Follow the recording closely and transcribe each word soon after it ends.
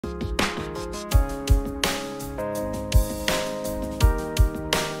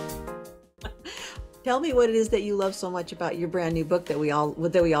tell me what it is that you love so much about your brand new book that we all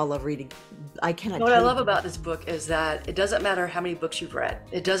love reading. I cannot What I tell love you. about this book is that it doesn't matter how many books you've read.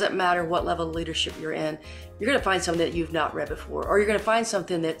 It doesn't matter what level of leadership you're in. You're going to find something that you've not read before, or you're going to find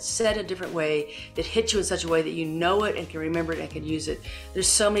something that's said a different way that hits you in such a way that you know it and can remember it and can use it. There's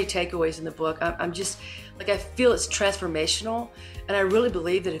so many takeaways in the book. I'm just like, I feel it's transformational, and I really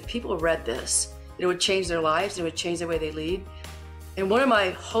believe that if people read this, it would change their lives, it would change the way they lead. And one of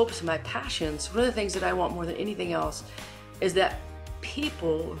my hopes and my passions, one of the things that I want more than anything else, is that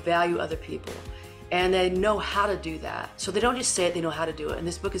people value other people, and they know how to do that. So they don't just say it, they know how to do it. And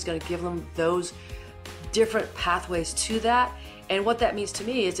this book is going to give them those different pathways to that. And what that means to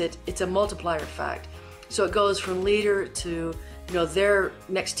me is it's a multiplier effect. So it goes from leader to their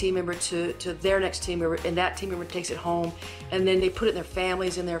next team member to their next team member, and that team member takes it home, and then they put it in their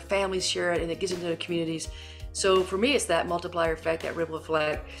families, and their families share it, and it gets into their communities. So for me, it's that multiplier effect, that ripple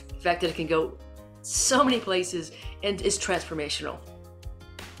effect that it can go so many places and is transformational.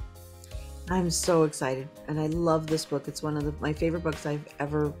 I'm so excited, and I love this book. It's one of my favorite books I've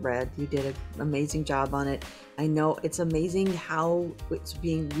ever read. You did an amazing job on it. I know it's amazing how it's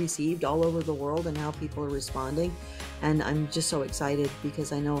being received all over the world and how people are responding. And I'm just so excited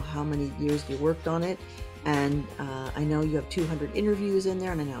because I know how many years you worked on it. And I know you have 200 interviews in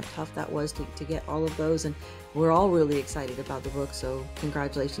there, and I know how tough that was to get all of those. And we're all really excited about the book, so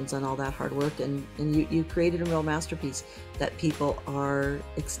congratulations on all that hard work. And you created a real masterpiece that people are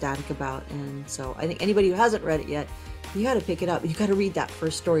ecstatic about. And so I think anybody who hasn't read it yet, you got to pick it up. You got to read that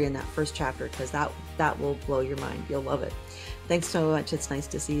first story in that first chapter, because that will blow your mind. You'll love it. Thanks so much. It's nice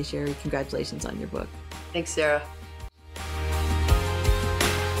to see you, Sherry. Congratulations on your book. Thanks, Sarah.